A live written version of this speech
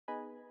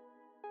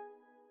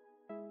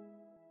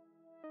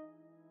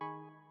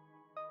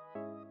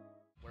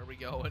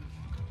going.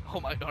 Oh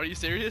my, are you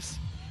serious?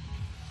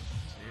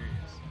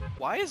 Serious.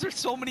 Why is there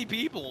so many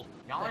people?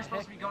 Y'all are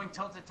supposed to be going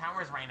tilted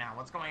towers right now.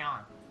 What's going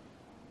on?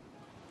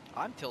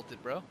 I'm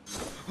tilted, bro.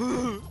 Hey,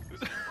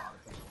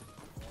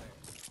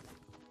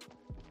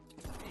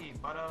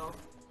 Butto.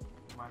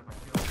 Mind if I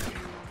kill you?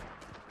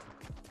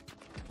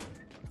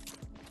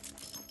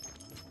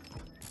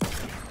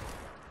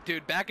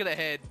 Dude, back of the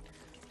head.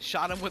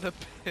 Shot him with a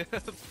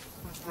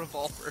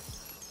revolver.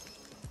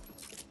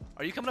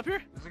 Are you coming up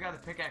here? There's a guy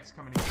with a pickaxe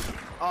coming in.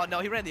 Oh no,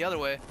 he ran the other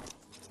way.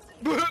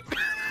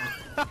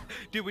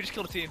 Dude, we just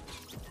killed a team.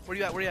 Where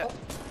you at? Where you at?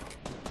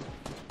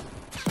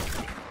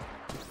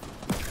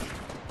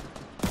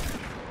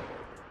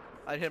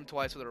 I hit him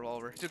twice with a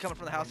revolver. Dude, coming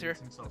from the house here.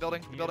 The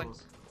building, the building.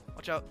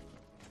 Watch out.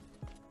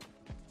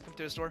 Come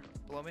through the store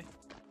below me.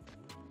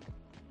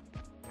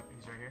 Yep,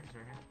 he's right here. He's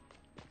right here.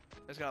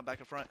 There's a guy back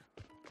in front.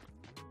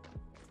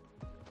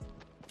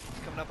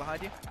 He's coming up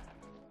behind you.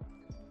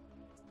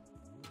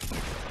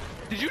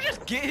 Did you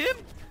just get him?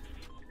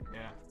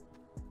 Yeah.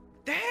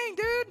 Dang,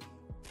 dude.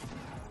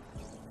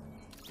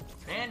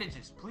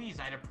 Bandages, please.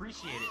 I'd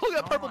appreciate it. Look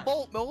at that so purple much.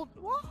 bolt, Mold.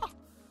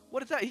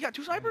 What is that? He got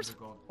 2 snipers? It's a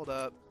gold. Hold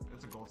up.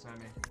 It's a gold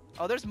semi.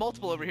 Oh, there's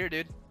multiple over here,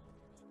 dude.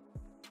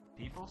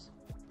 Peoples?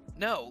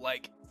 No,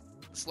 like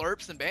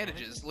slurps and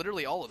bandages.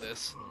 Literally all of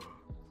this.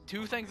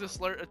 2 things of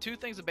slurp, 2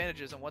 things of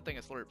bandages, and 1 thing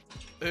of slurp.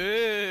 Ew.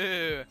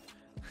 It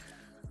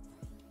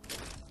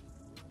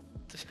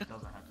doesn't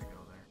have to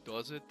go there.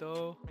 Does it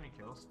though? How many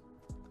kills?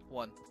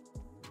 1.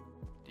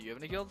 Do you have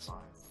any kills?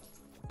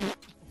 5.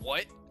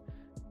 What?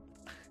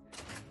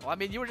 Well, I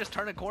mean, you were just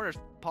turning corners,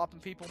 popping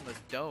people in the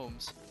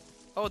domes.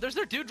 Oh, there's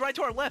their dude right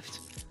to our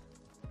left.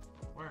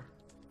 Where?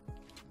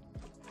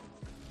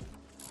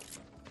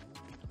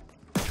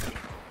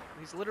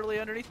 He's literally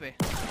underneath me.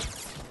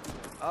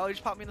 Oh, he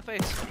just popped me in the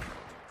face.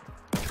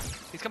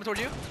 He's coming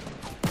towards you.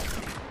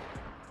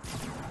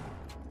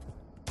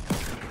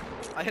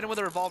 I hit him with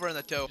a revolver in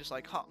the toe. Just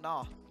like, huh,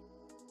 nah.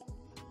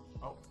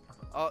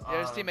 Oh,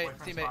 there's teammate.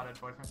 Boyfriend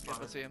spotted. Yep,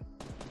 let's see him.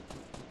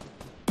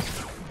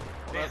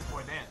 Dance,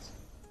 boy, dance.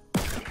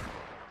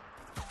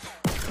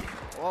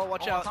 Oh,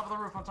 watch out. On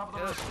top of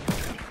the roof.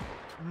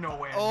 No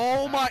way.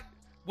 Oh my.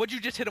 What'd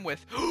you just hit him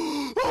with?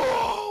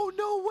 Oh,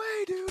 no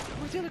way, dude.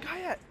 Where's the other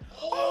guy at?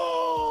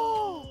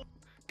 Oh!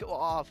 Go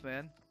off,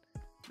 man.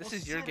 This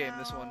is your game,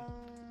 this one.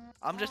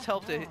 I'm just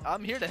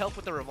I'm here to help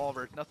with the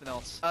revolver, nothing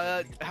else.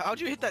 How'd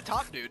you hit that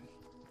top dude?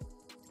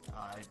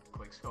 I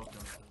quick scoped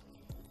him.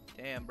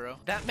 Damn, bro.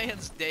 That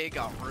man's day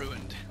got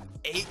ruined.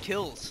 8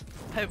 kills.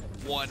 I have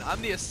 1.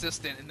 I'm the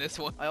assistant in this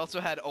one. I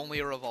also had only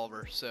a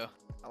revolver, so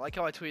I like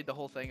how I tweeted the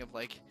whole thing of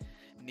like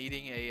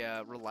needing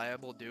a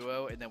reliable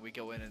duo, and then we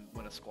go in and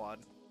win a squad.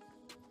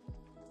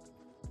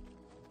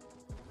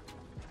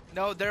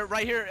 No, they're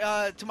right here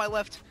to my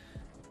left.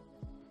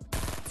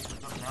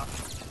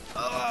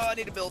 Oh, I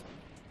need to build.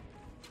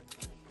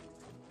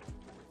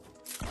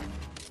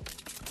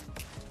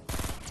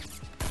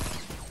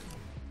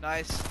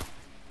 Nice.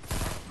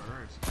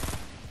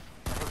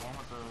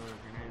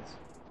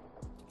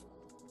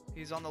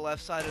 He's on the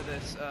left side of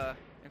this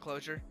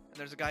enclosure, and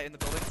there's a guy in the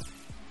building.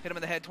 Hit him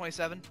in the head,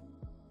 27.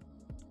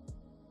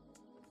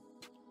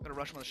 I'm gonna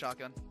rush him with a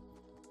shotgun.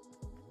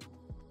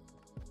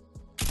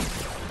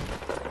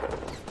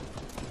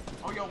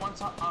 Oh, yo, one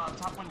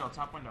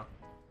top window.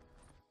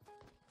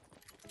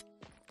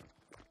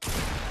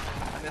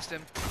 I missed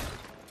him.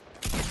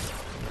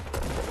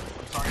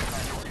 Sorry if I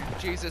hit you.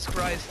 Jesus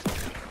Christ.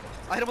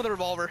 I hit him with a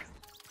revolver.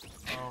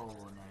 Oh,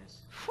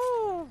 nice.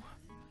 Whew.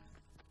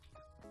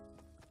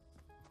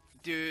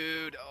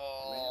 Dude,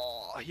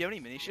 oh, you have any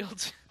mini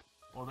shields?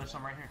 Well, there's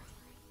some right here.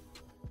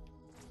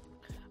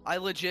 I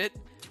legit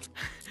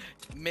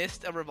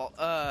missed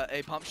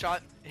a pump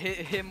shot, hit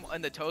him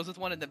in the toes with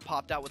one, and then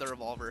popped out with a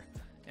revolver,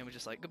 and was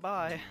just like,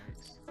 goodbye.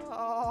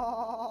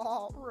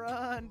 Oh,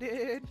 run,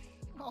 dude.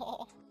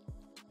 Oh,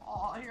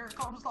 oh, here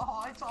comes the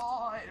high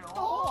tide.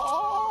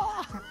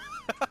 Oh,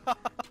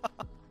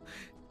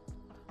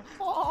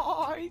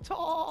 high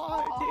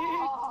tide,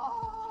 dude.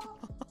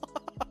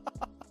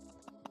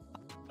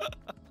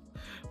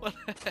 What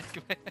the heck,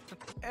 man?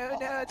 Oh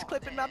no, it's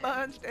clipping my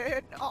buns,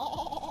 dude.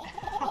 Oh.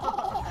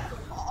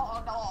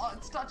 Oh no,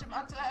 it's touching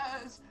my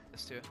toes.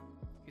 There's 2.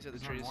 He's at the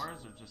Is trees. there more, or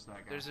is it just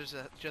that guy? There's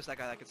just that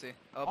guy that I can see.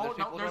 Oh, Oh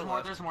no, there's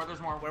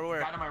more. Where?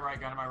 Guy to my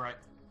right.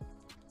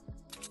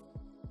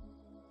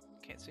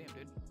 Can't see him,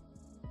 dude.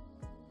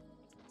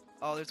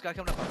 Oh, there's a guy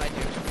coming up behind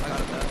you. I got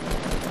him though.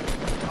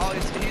 Oh,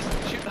 he's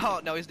shooting.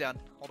 Oh no, he's down.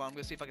 Hold on, I'm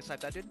gonna see if I can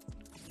snipe that dude.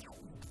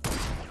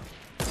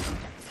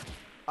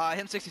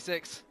 Him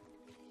 66.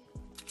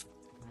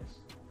 Nice.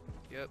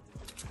 Yep.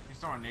 He's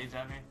throwing nades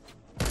at me.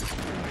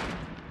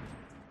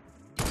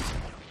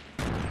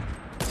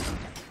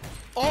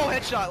 Oh,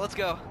 headshot. Let's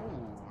go.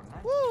 Ooh,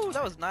 nice. Woo,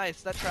 that was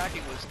nice. That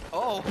tracking was.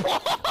 Oh,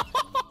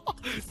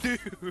 dude.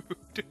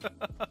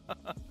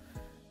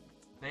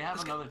 They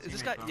have another teammate. Is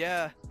this guy? Though.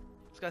 Yeah.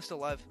 This guy's still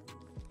alive.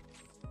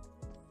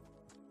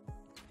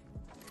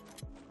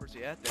 Where's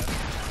he at, though?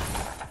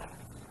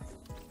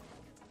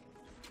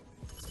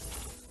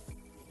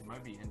 He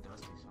might be in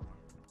Dusty somewhere.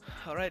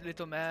 Alright,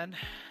 little man.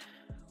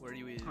 Where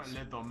you is?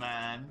 Little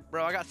man.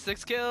 Bro, I got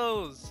 6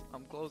 kills.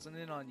 I'm closing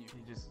in on you.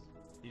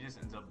 He just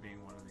ends up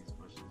being one of these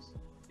bushes.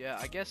 Yeah,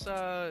 I guess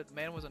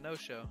man was a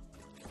no-show.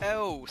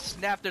 Oh,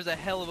 snap, there's a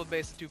hell of a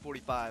base at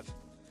 245.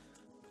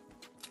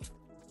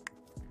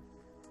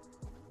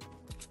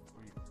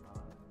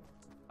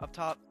 Up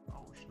top.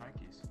 Oh,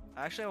 shnikes.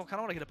 Actually, I kind of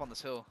want to get up on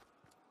this hill.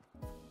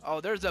 Oh,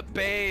 there's a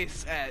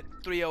base at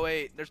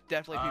 308. There's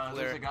definitely people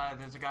there.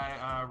 There's a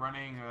guy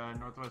running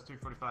northwest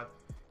 345.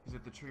 He's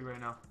at the tree right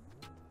now.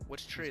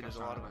 Which tree? There's a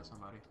lot of them.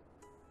 Somebody.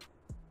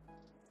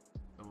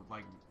 So,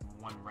 like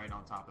one right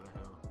on top of the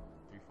hill,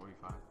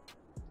 345.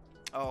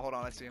 Oh, hold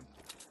on, I see him.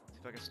 See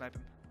if I can snipe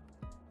him.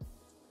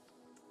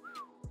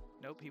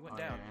 Nope, he went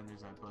down. Yeah, and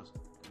there's that bush,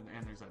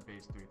 and there's that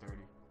base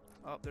 330.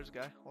 Oh, there's a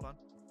guy. Hold on.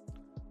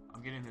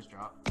 I'm getting this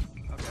drop.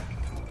 Okay.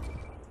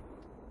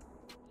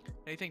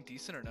 Anything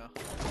decent or no?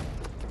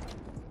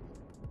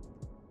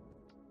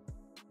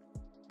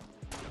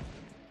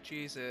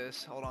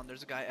 Jesus. Hold on,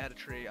 there's a guy at a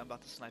tree. I'm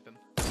about to snipe him.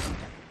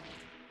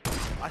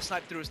 I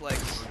sniped through his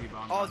legs.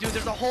 Oh, dude,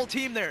 there's a whole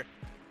team there.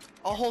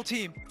 A whole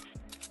team.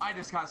 I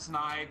just got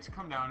sniped.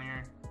 Come down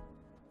here.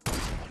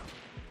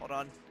 Hold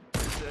on.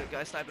 There's a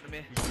guy sniping at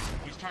me.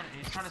 He's trying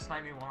to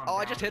snipe me while I'm Oh,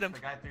 down. I just hit him. The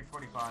guy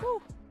 345.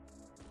 Woo.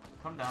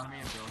 Come down to me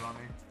and build on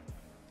me.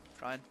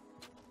 Trying.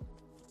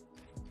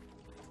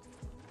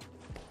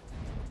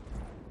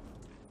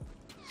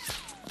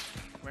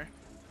 Where?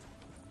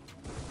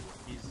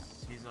 He's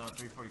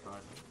 345.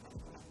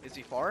 Is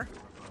he far?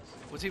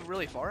 Was he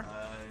really far?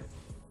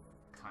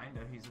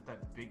 Kinda. He's at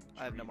that big tree.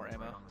 I have no more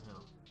ammo. Right on the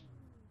hill.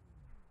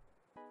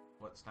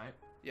 What, snipe?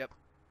 Yep.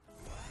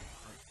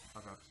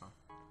 I'll grab some.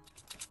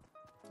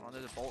 Oh,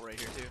 there's a bolt right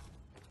here too.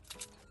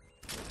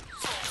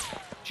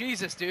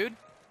 Jesus, dude.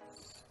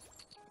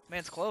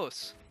 Man's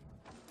close.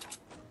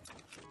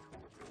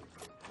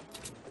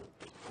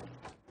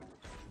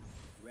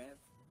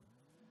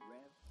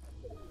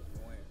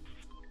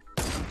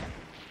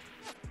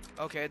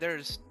 Okay,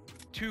 there's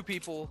 2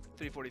 people,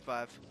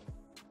 345.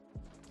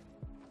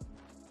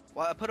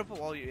 Well, I put up a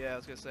wall. Yeah, I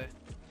was gonna say.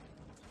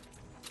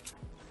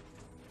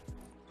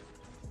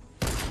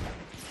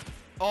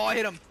 Oh, I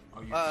hit him.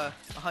 Oh, you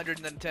 100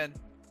 and then 10.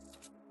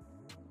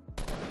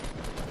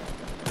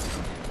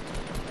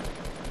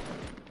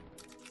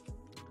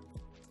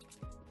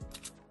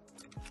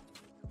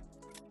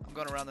 I'm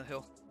going around the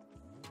hill.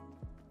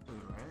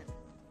 Right?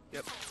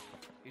 Yep.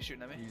 He's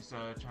shooting at me. He's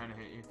trying to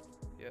hit you.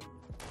 Yep.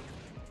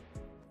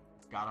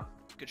 Got him.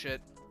 Good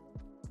shit.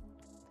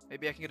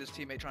 Maybe I can get his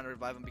teammate trying to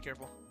revive him. Be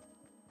careful.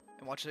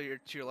 And watch to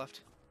your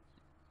left.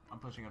 I'm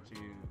pushing up to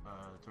you,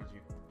 towards you,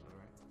 to the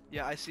right.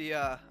 Yeah, I see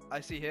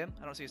him.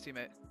 I don't see his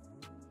teammate.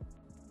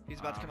 He's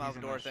about to come out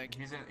the door, I think.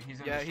 He's in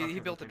yeah, the he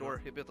built the big door.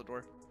 one. He built the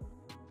door.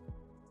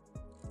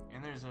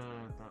 And there's that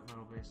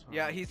little base.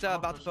 Yeah, he's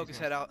about to poke his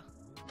head out.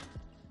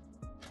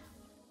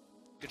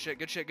 Good shit,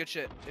 good shit, good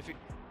shit. If you...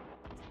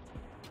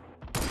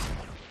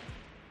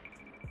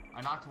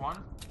 I knocked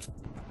one.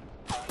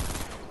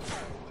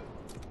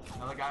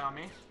 Another guy on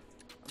me.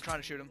 I'm trying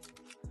to shoot him.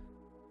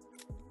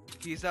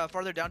 He's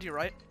farther down to your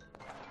right.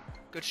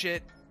 Good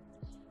shit.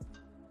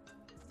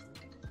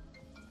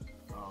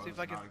 Oh, see if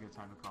I can... not a good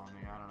time to call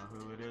me. I don't know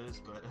who it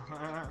is, but...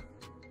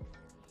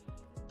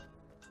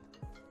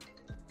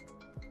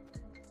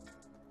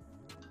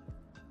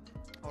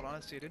 Hold on, I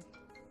see it, dude.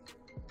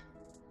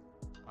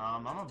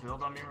 I'm gonna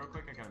build on me real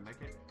quick. I gotta make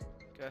it.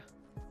 Okay.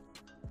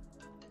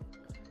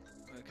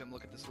 I'm gonna come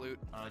look at this loot.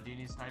 Do you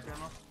need sniper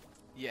ammo?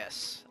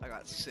 Yes, I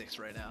got 6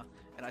 right now,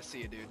 and I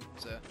see it, dude.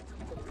 So. Okay,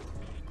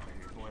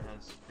 your boy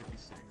has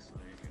 56. So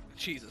there you go.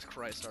 Jesus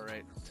Christ! All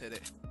right, let's hit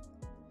it.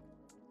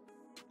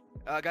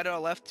 Guy to our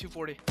left,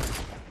 240.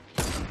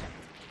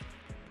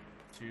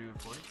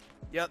 240.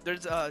 Yep,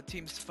 there's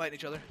teams fighting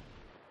each other.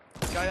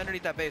 Guy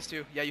underneath that base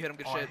too. Yeah, you hit him.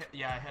 Good shit.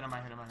 Yeah, I hit him. You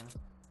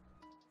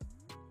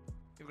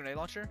have a grenade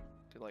launcher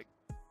to like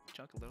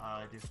chunk a little?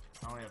 I do.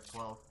 I only have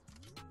 12.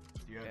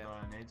 Do you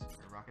have nades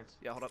or rockets?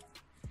 Yeah, hold up.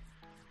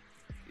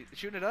 You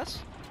shooting at us?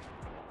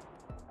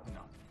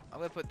 No. I'm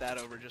gonna put that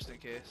over just in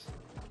case.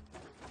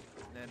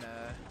 And then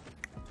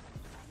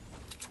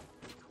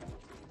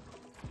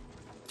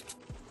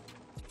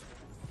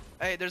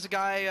hey, there's a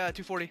guy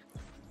 240.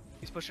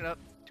 He's pushing up.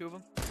 2 of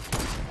them.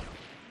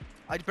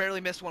 I barely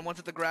missed one. One's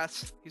at the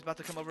grass. He's about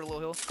to come over a little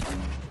hill.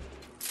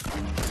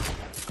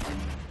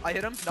 I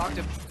hit him. Knocked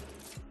him.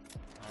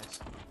 Nice.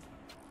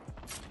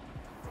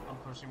 I'm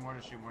pushing more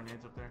to shoot more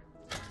nades up there.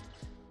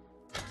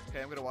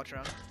 Okay, I'm gonna watch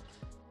around.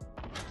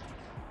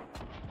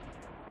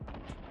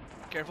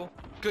 Careful.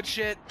 Good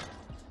shit.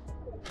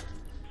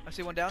 I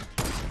see one down.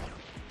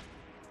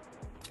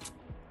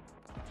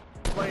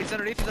 Wait, he's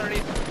underneath. He's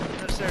underneath.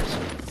 He's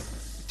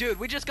upstairs. Dude,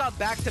 we just got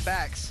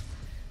back-to-backs.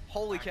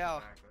 Holy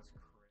cow.